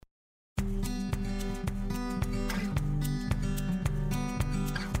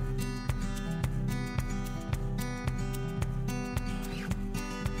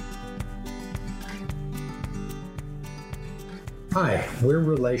Hi, we're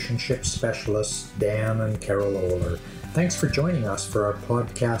relationship specialists Dan and Carol Oler. Thanks for joining us for our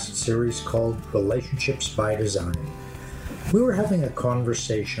podcast series called Relationships by Design. We were having a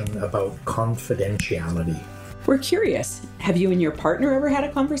conversation about confidentiality. We're curious, have you and your partner ever had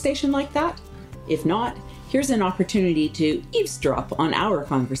a conversation like that? If not, here's an opportunity to eavesdrop on our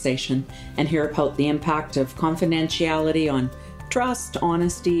conversation and hear about the impact of confidentiality on trust,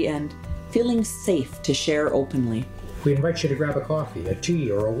 honesty, and feeling safe to share openly. We invite you to grab a coffee, a tea,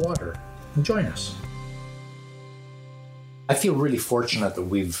 or a water and join us. I feel really fortunate that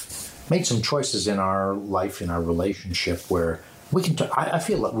we've made some choices in our life, in our relationship, where we can. I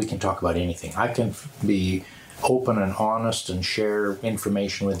feel like we can talk about anything. I can be open and honest and share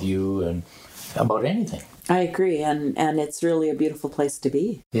information with you and about anything. I agree, and it's really a beautiful place to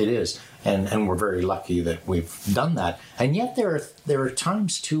be. It is, and we're very lucky that we've done that. And yet there are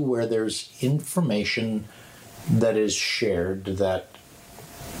times too where there's information that is shared that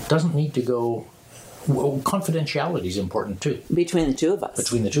doesn't need to go. Well, confidentiality is important too. Between the two of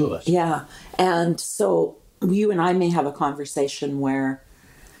us. Yeah. And so you and I may have a conversation where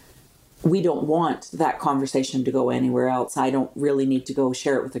we don't want that conversation to go anywhere else. I don't really need to go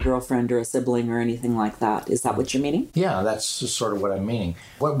share it with a girlfriend or a sibling or anything like that. Is that what you're meaning? Yeah, that's sort of what I'm meaning.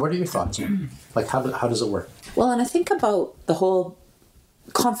 What are your thoughts? Like, how does it work? Well, and I think about the whole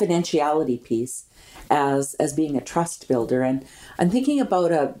confidentiality piece as being a trust builder. And I'm thinking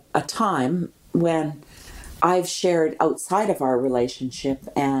about a time when I've shared outside of our relationship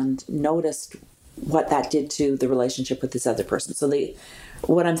and noticed what that did to the relationship with this other person. So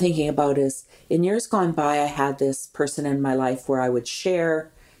what I'm thinking about is, in years gone by, I had this person in my life where I would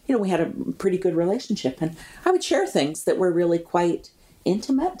share, we had a pretty good relationship, and I would share things that were really quite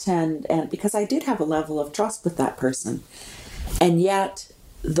intimate, and because I did have a level of trust with that person. And yet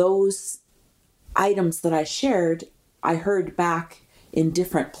those items that I shared, I heard back in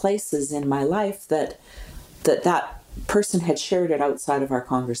different places in my life that person had shared it outside of our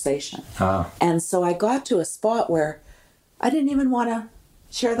conversation. And so I got to a spot where I didn't even want to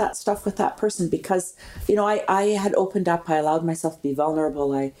share that stuff with that person because, I had opened up, I allowed myself to be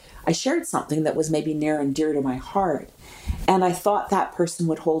vulnerable. I shared something that was maybe near and dear to my heart. And I thought that person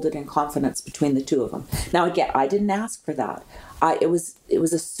would hold it in confidence between the two of them. Now, again, I didn't ask for that. It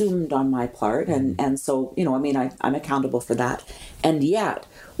was assumed on my part. And so, I'm accountable for that. And yet,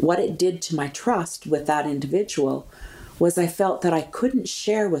 what it did to my trust with that individual was I felt that I couldn't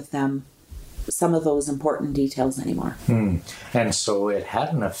share with them some of those important details anymore. And so it had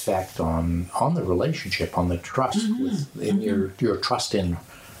an effect on the relationship, on the trust, in your trust in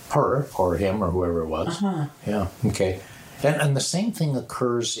her or him or whoever it was. Yeah, okay. And the same thing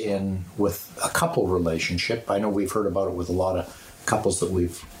occurs with a couple relationship. I know we've heard about it with a lot of couples that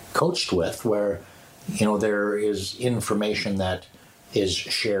we've coached with, where there is information that is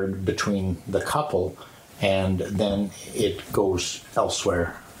shared between the couple, and then it goes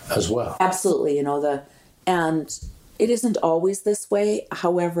elsewhere as well. Absolutely, and it isn't always this way.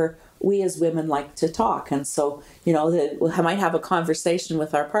 However, we as women like to talk, and so we might have a conversation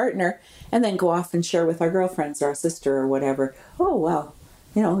with our partner and then go off and share with our girlfriends or our sister or whatever. Oh, well,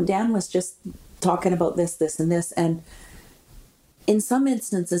 Dan was just talking about this and this. And in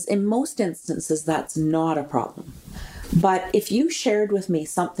most instances, that's not a problem. But if you shared with me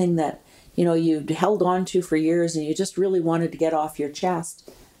something that, you'd held on to for years and you just really wanted to get off your chest,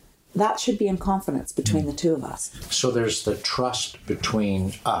 that should be in confidence between the two of us. So there's the trust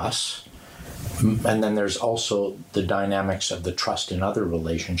between us, and then there's also the dynamics of the trust in other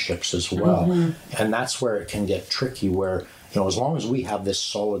relationships as well. And that's where it can get tricky, where, as long as we have this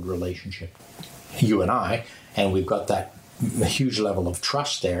solid relationship, you and I, and we've got that huge level of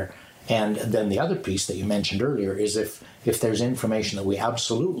trust there. And then the other piece that you mentioned earlier is if there's information that we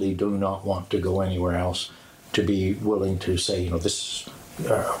absolutely do not want to go anywhere else, to be willing to say, this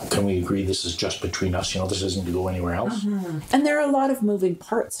can we agree this is just between us? This isn't to go anywhere else. And there are a lot of moving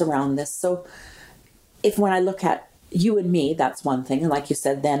parts around this. So when I look at you and me, that's one thing. And like you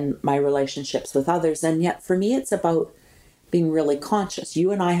said, then my relationships with others. And yet for me, it's about being really conscious.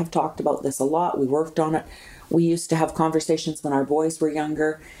 You and I have talked about this a lot. We worked on it. We used to have conversations when our boys were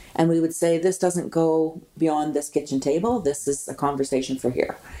younger, and we would say, this doesn't go beyond this kitchen table. This is a conversation for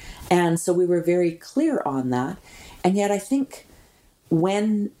here. And so we were very clear on that. And yet I think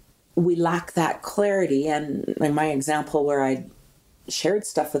when we lack that clarity, and in my example where I shared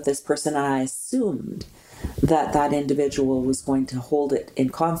stuff with this person and I assumed that individual was going to hold it in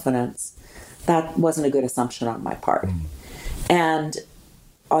confidence, that wasn't a good assumption on my part. And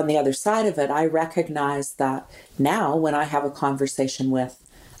on the other side of it, I recognize that now when I have a conversation with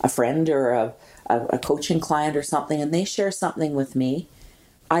a friend or a coaching client or something, and they share something with me,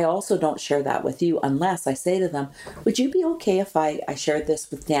 I also don't share that with you unless I say to them, would you be okay if I shared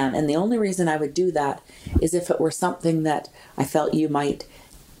this with Dan? And the only reason I would do that is if it were something that I felt you might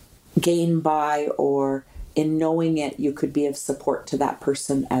gain by, or in knowing it, you could be of support to that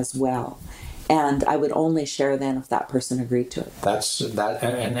person as well. And I would only share then if that person agreed to it. That's that,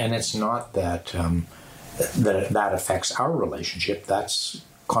 and it's not that that affects our relationship. That's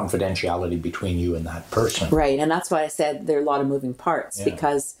confidentiality between you and that person. Right, and that's why I said there are a lot of moving parts,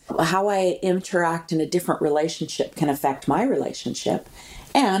 because how I interact in a different relationship can affect my relationship,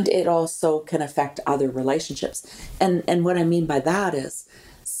 and it also can affect other relationships. And what I mean by that is,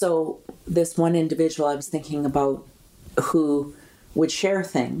 so this one individual I was thinking about who would share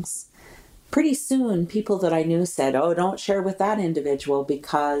things, pretty soon people that I knew said, oh, don't share with that individual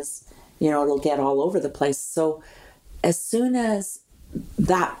because, it'll get all over the place. So as soon as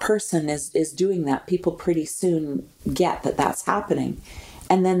that person is doing that, people pretty soon get that that's happening,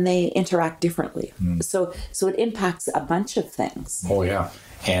 and then they interact differently. So it impacts a bunch of things. Oh yeah,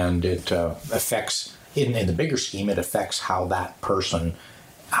 and it affects in the bigger scheme. It affects how that person,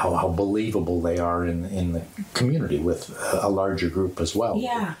 how believable they are in the community with a larger group as well.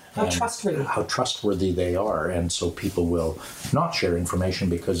 Yeah, how trustworthy they are, and so people will not share information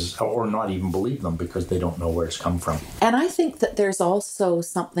or not even believe them because they don't know where it's come from. And I think that there's also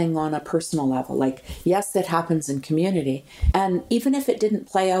something on a personal level. Like, yes, it happens in community, and even if it didn't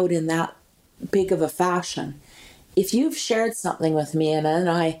play out in that big of a fashion, if you've shared something with me and then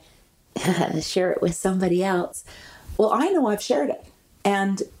I share it with somebody else, well, I know I've shared it.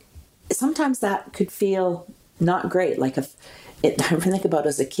 And sometimes that could feel not great. Like I think about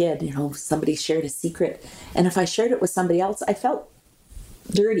as a kid, somebody shared a secret. And if I shared it with somebody else, I felt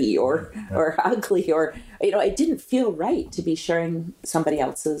dirty or ugly, or, it didn't feel right to be sharing somebody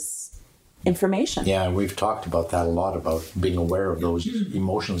else's information. Yeah, we've talked about that a lot, about being aware of those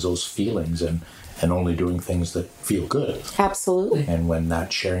emotions, those feelings, and only doing things that feel good. Absolutely. And when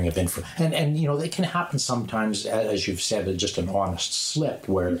that sharing of info, and it can happen sometimes, as you've said, just an honest slip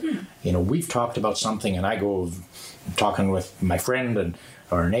where, we've talked about something and I go talking with my friend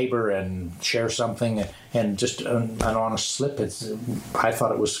or a neighbor and share something, and just an honest slip. I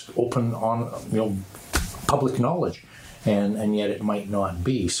thought it was open on, public knowledge. And yet it might not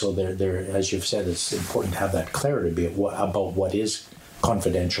be. So there, as you've said, it's important to have that clarity about what is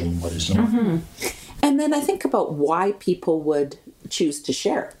confidential and what is not. Mm-hmm. And then I think about why people would choose to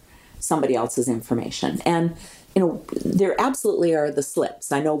share somebody else's information. And, there absolutely are the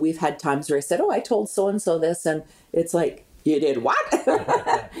slips. I know we've had times where I said, oh, I told so-and-so this, and it's like, you did what?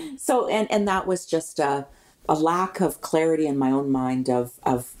 So, and that was just a lack of clarity in my own mind of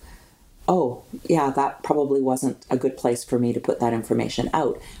oh, yeah, that probably wasn't a good place for me to put that information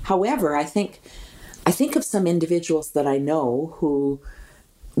out. However, I think of some individuals that I know who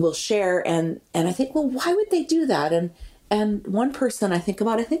will share, and I think, well, why would they do that? And one person I think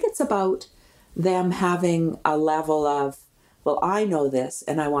it's about them having a level of, well, I know this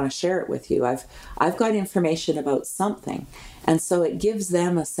and I want to share it with you. I've got information about something. And so it gives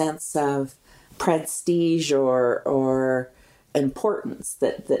them a sense of prestige or importance,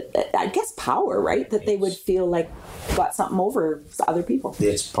 that I guess power, right? That they would feel like got something over other people.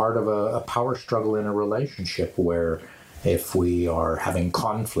 It's part of a power struggle in a relationship where if we are having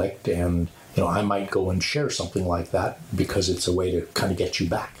conflict and, I might go and share something like that because it's a way to kind of get you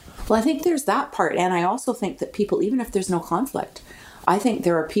back. Well, I think there's that part. And I also think that people, even if there's no conflict, I think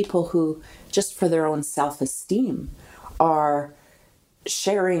there are people who, just for their own self-esteem, are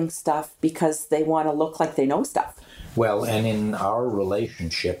sharing stuff because they want to look like they know stuff. Well, and in our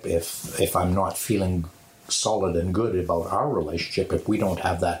relationship, if I'm not feeling solid and good about our relationship, if we don't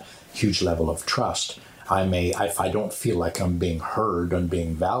have that huge level of trust, if I don't feel like I'm being heard and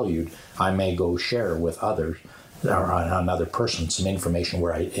being valued, I may go share with others or another person some information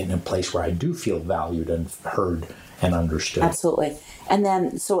in a place where I do feel valued and heard and understood. Absolutely. And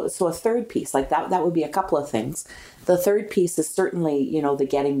then, so a third piece, like that would be a couple of things. The third piece is certainly, the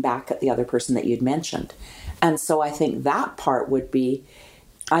getting back at the other person that you'd mentioned. And so I think that part would be,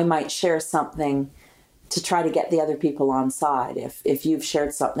 I might share something to try to get the other people on side. If you've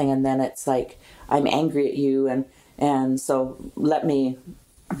shared something and then it's like, I'm angry at you and so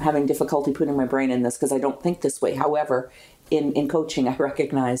I'm having difficulty putting my brain in this because I don't think this way. However, in coaching, I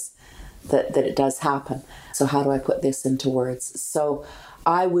recognize that it does happen. So how do I put this into words? So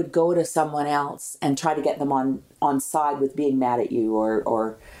I would go to someone else and try to get them on side with being mad at you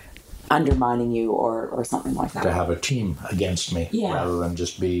or undermining you or something like that. To have a team against me rather than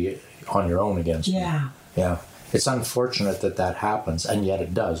just be on your own against me. Yeah. it's unfortunate that that happens, and yet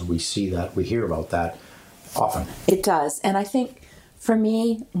it does. We see that, we hear about that often. It does. And I think for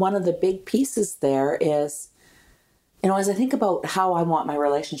me, one of the big pieces there is, as I think about how I want my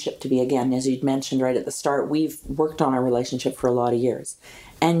relationship to be, again, as you'd mentioned right at the start, we've worked on our relationship for a lot of years.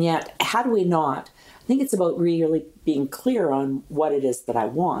 And yet, how do we not? I think it's about really being clear on what it is that I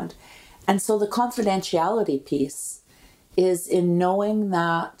want. And so the confidentiality piece is in knowing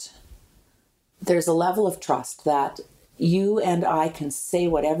that there's a level of trust that you and I can say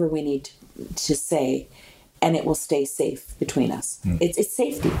whatever we need to say, and it will stay safe between us. It's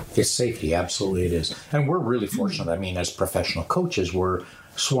safety. It's safety, absolutely it is. And we're really fortunate. I mean, as professional coaches, we're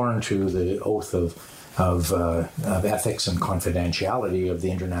sworn to the oath of ethics and confidentiality of the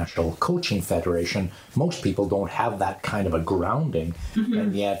International Coaching Federation. Most people don't have that kind of a grounding,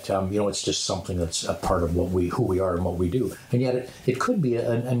 and yet it's just something that's a part of who we are and what we do. And yet it could be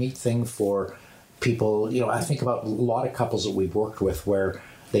a neat thing for people. I think about a lot of couples that we've worked with where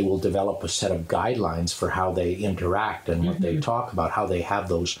they will develop a set of guidelines for how they interact and what they talk about, how they have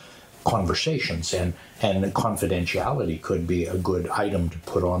those conversations, and confidentiality could be a good item to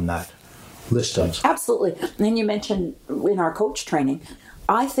put on that list of. Absolutely. And then you mentioned in our coach training,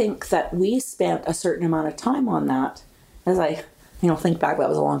 I think that we spent a certain amount of time on that. As I think back, that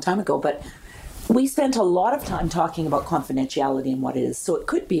was a long time ago, but we spent a lot of time talking about confidentiality and what it is. So it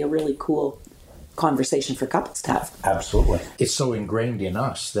could be a really cool conversation for couples to have. Absolutely. It's so ingrained in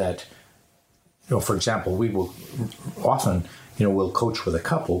us that, for example, we will often, we'll coach with a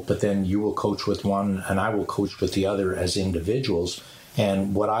couple, but then you will coach with one and I will coach with the other as individuals.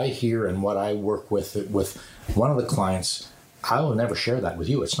 And what I hear and what I work with one of the clients, I will never share that with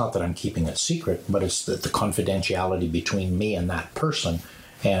you. It's not that I'm keeping it secret, but it's the confidentiality between me and that person.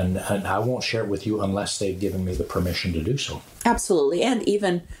 And I won't share it with you unless they've given me the permission to do so. Absolutely. And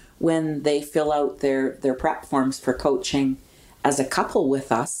even when they fill out their prep forms for coaching as a couple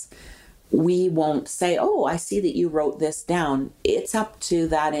with us, we won't say, oh, I see that you wrote this down. It's up to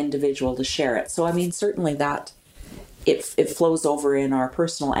that individual to share it. So, certainly that it flows over in our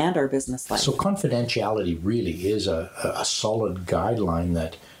personal and our business life. So confidentiality really is a solid guideline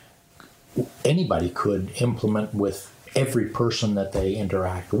that anybody could implement with every person that they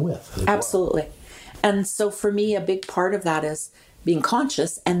interact with. Absolutely. And so for me, a big part of that is being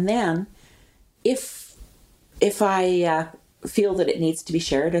conscious. And then if I feel that it needs to be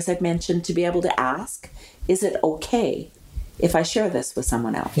shared, as I've mentioned, to be able to ask, is it okay if I share this with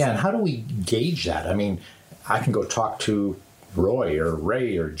someone else? Yeah, and how do we gauge that? I can go talk to Roy or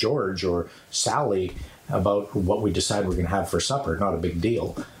Ray or George or Sally about what we decide we're going to have for supper. Not a big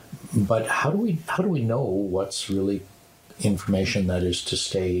deal. But how do we know what's really information that is to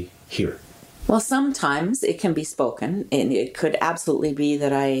stay here? Well, sometimes it can be spoken, and it could absolutely be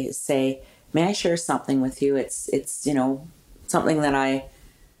that I say, may I share something with you? It's something that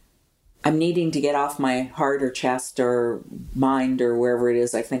I'm needing to get off my heart or chest or mind or wherever it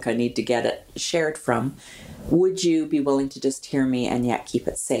is I think I need to get it shared from. Would you be willing to just hear me and yet keep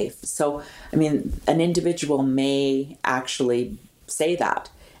it safe? So, an individual may actually say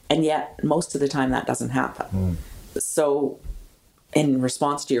that, and yet most of the time that doesn't happen. So, in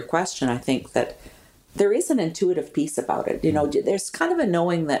response to your question, I think that there is an intuitive piece about it. There's kind of a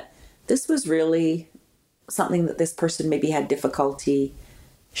knowing that this was really something that this person maybe had difficulty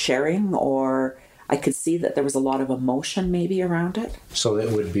sharing, or I could see that there was a lot of emotion maybe around it. So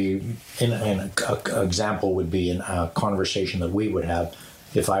it would be, an example would be in a conversation that we would have,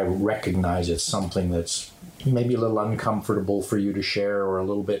 if I recognize it's something that's maybe a little uncomfortable for you to share or a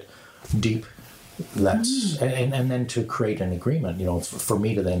little bit deep, and then to create an agreement, for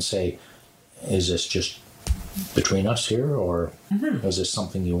me to then say, is this just between us here, or is this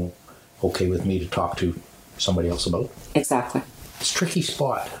something you okay with me to talk to somebody else about? Exactly. It's a tricky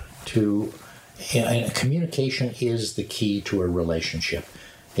spot and communication is the key to a relationship.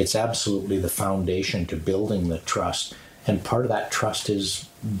 It's absolutely the foundation to building the trust. And part of that trust is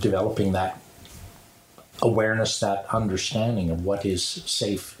developing that awareness, that understanding of what is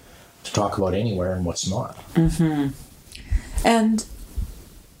safe to talk about anywhere and what's not. And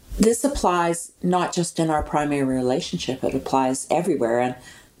this applies not just in our primary relationship, it applies everywhere. And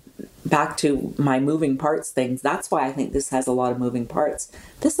back to my moving parts things, that's why I think this has a lot of moving parts.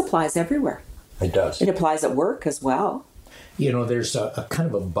 This applies everywhere. It does. It applies at work as well. There's a kind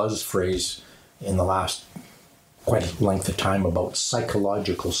of a buzz phrase in the last quite a length of time about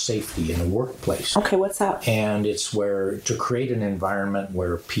psychological safety in the workplace. Okay, what's that? And it's where to create an environment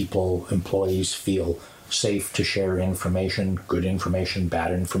where employees feel safe to share information, good information,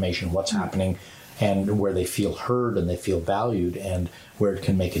 bad information, what's happening, and where they feel heard and they feel valued, and where it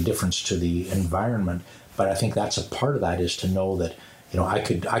can make a difference to the environment. But I think that's a part of that, is to know that, I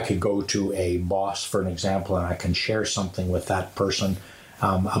could go to a boss, for an example, and I can share something with that person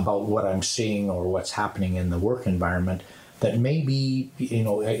about what I'm seeing or what's happening in the work environment that maybe,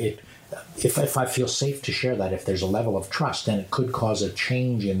 if I feel safe to share that, if there's a level of trust, then it could cause a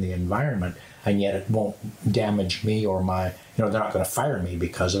change in the environment, and yet it won't damage me or they're not going to fire me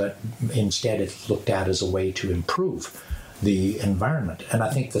because of it. Instead, it's looked at as a way to improve the environment. And I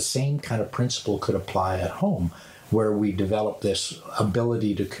think the same kind of principle could apply at home, where we develop this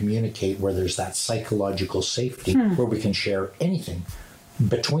ability to communicate, where there's that psychological safety, where we can share anything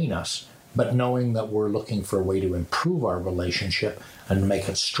between us, but knowing that we're looking for a way to improve our relationship and make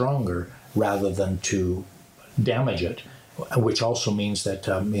it stronger rather than to damage it, which also means that,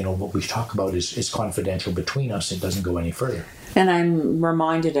 what we talk about is confidential between us. It doesn't go any further. And I'm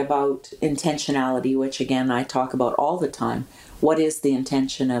reminded about intentionality, which again, I talk about all the time. What is the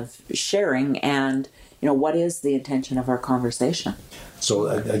intention of sharing, and, what is the intention of our conversation? So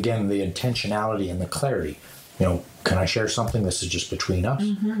again, the intentionality and the clarity. Can I share something? This is just between us,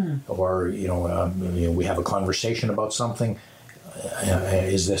 or we have a conversation about something.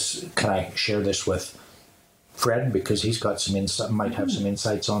 Can I share this with Fred because he's got some insight, might have some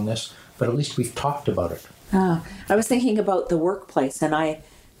insights on this? But at least we've talked about it. I was thinking about the workplace, and I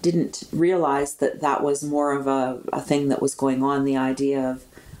didn't realize that was more of a thing that was going on. The idea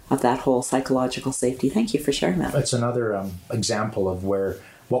of that whole psychological safety. Thank you for sharing that. It's another example of where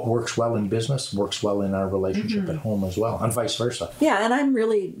what works well in business works well in our relationship at home as well, and vice versa. Yeah, and I'm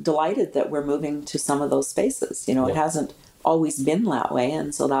really delighted that we're moving to some of those spaces. It hasn't always been that way,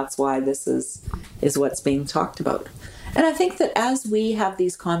 and so that's why this is what's being talked about. And I think that as we have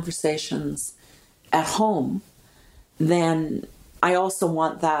these conversations at home, then I also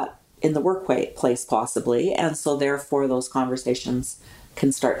want that in the workplace possibly, and so therefore those conversations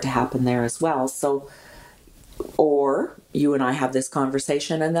can start to happen there as well. So, or you and I have this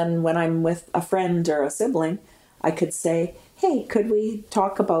conversation, and then when I'm with a friend or a sibling, I could say, hey, could we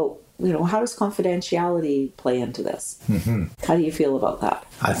talk about, how does confidentiality play into this? How do you feel about that?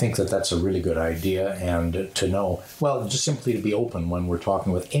 I think that that's a really good idea, and to know, well, just simply to be open when we're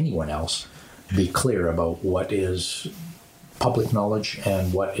talking with anyone else, be clear about what is public knowledge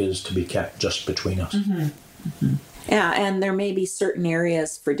and what is to be kept just between us. Yeah, and there may be certain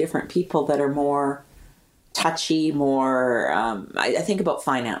areas for different people that are more touchy, more, I think about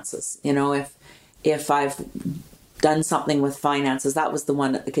finances. If I've done something with finances, that was the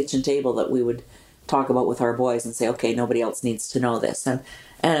one at the kitchen table that we would talk about with our boys and say, okay, nobody else needs to know this.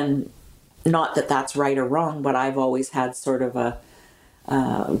 And not that that's right or wrong, but I've always had sort of a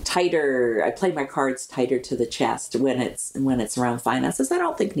I play my cards tighter to the chest when it's around finances. I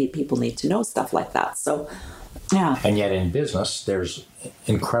don't think people need to know stuff like that. So, yeah. And yet in business, there's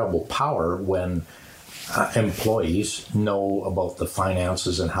incredible power when employees know about the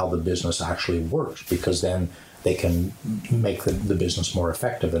finances and how the business actually works, because then they can make the business more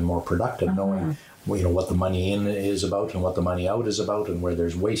effective and more productive, knowing what the money in is about and what the money out is about, and where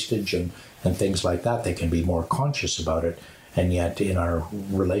there's wastage and things like that. They can be more conscious about it. And yet in our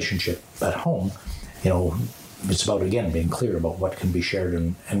relationship at home, it's about, again, being clear about what can be shared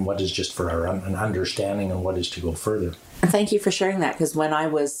and what is just for our understanding and what is to go further. Thank you for sharing that, because when I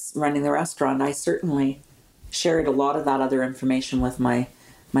was running the restaurant, I certainly shared a lot of that other information with my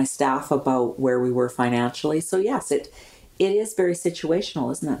staff about where we were financially. So yes, it is very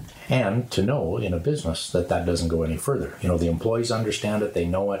situational, isn't it? And to know in a business that doesn't go any further. The employees understand it, they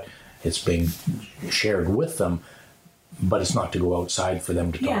know it, it's being shared with them, but it's not to go outside for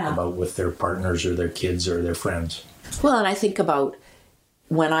them to talk about with their partners or their kids or their friends. Well, and I think about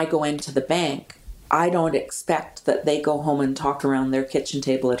when I go into the bank, I don't expect that they go home and talk around their kitchen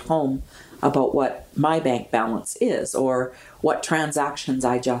table at home about what my bank balance is or what transactions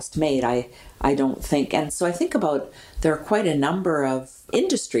I just made. I don't think. And so I think about there are quite a number of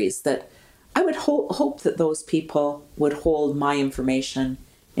industries that I would hope that those people would hold my information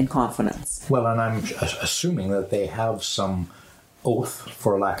in confidence. Well, and I'm assuming that they have some oath,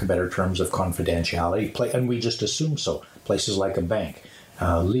 for lack of better terms, of confidentiality, and we just assume so. Places like a bank,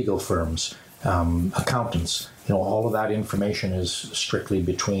 legal firms, accountants, all of that information is strictly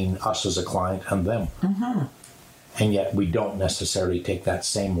between us as a client and them. And yet we don't necessarily take that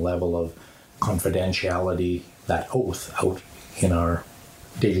same level of confidentiality, that oath, out in our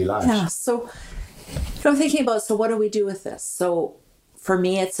daily lives. Yeah, so I'm thinking about, so what do we do with this? So for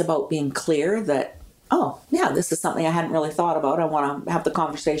me, it's about being clear that, this is something I hadn't really thought about. I want to have the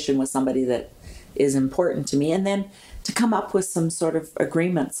conversation with somebody that is important to me. And then to come up with some sort of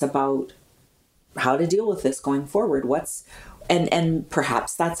agreements about how to deal with this going forward. And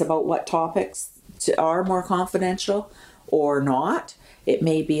perhaps that's about what topics are more confidential or not. It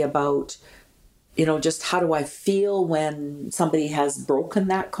may be about, just how do I feel when somebody has broken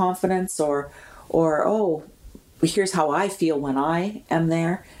that confidence, or oh, here's how I feel when I am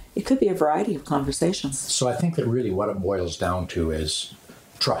there. It could be a variety of conversations. So I think that really what it boils down to is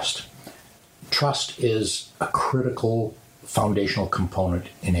trust. Trust is a critical foundational component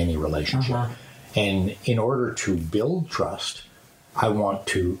in any relationship. And in order to build trust, I want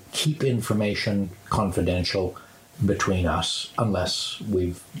to keep information confidential between us unless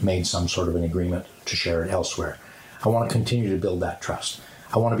we've made some sort of an agreement to share it elsewhere. I want to continue to build that trust.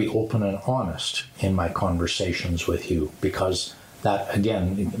 I want to be open and honest in my conversations with you, because that,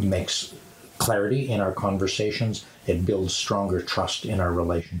 again, makes clarity in our conversations. It builds stronger trust in our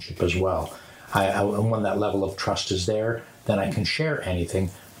relationship as well. When that level of trust is there, then I can share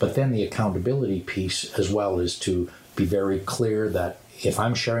anything. But then the accountability piece as well is to be very clear that if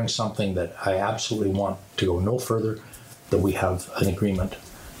I'm sharing something that I absolutely want to go no further, that we have an agreement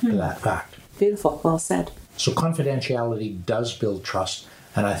to that fact. Beautiful. Well said. So confidentiality does build trust.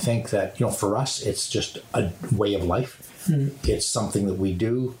 And I think that, for us, it's just a way of life. It's something that we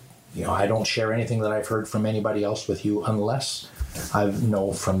do. I don't share anything that I've heard from anybody else with you unless I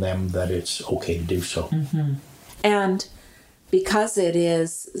know from them that it's okay to do so. And because it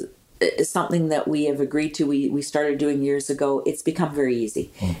is something that we have agreed to, we started doing years ago, it's become very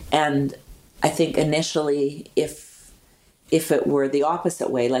easy. And I think initially, if it were the opposite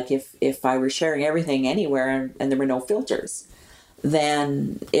way, like if I were sharing everything anywhere and there were no filters,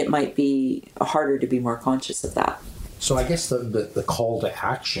 then it might be harder to be more conscious of that. So I guess the call to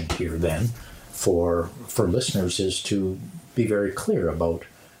action here then for listeners is to be very clear about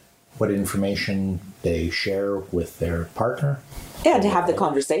what information they share with their partner. Yeah, to have the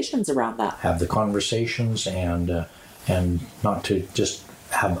conversations around that. Have the conversations and not to just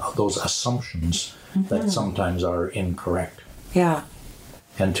have those assumptions that sometimes are incorrect. Yeah.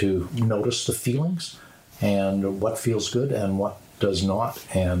 And to notice the feelings and what feels good and what does not,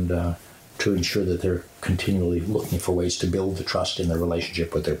 and to ensure that they're continually looking for ways to build the trust in their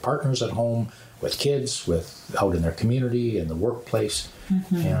relationship with their partners at home, with kids, with out in their community, in the workplace.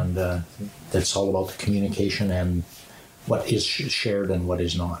 And it's all about the communication and what is shared and what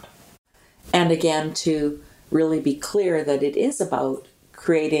is not. And again, to really be clear that it is about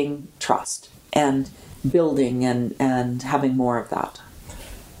creating trust and building and having more of that.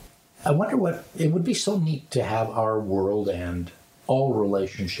 I wonder what it would be so neat to have our world and all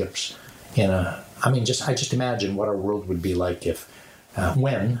relationships I just imagine what our world would be like if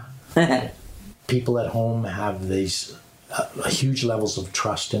when people at home have these huge levels of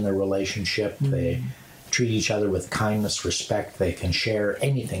trust in their relationship. They treat each other with kindness, respect. They can share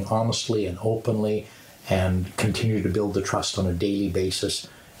anything honestly and openly and continue to build the trust on a daily basis.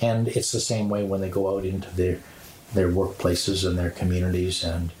 And it's the same way when they go out into their workplaces and their communities.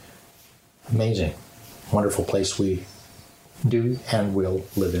 And amazing, wonderful place we do and will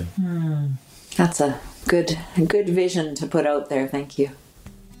live in. That's a good vision to put out there. Thank you.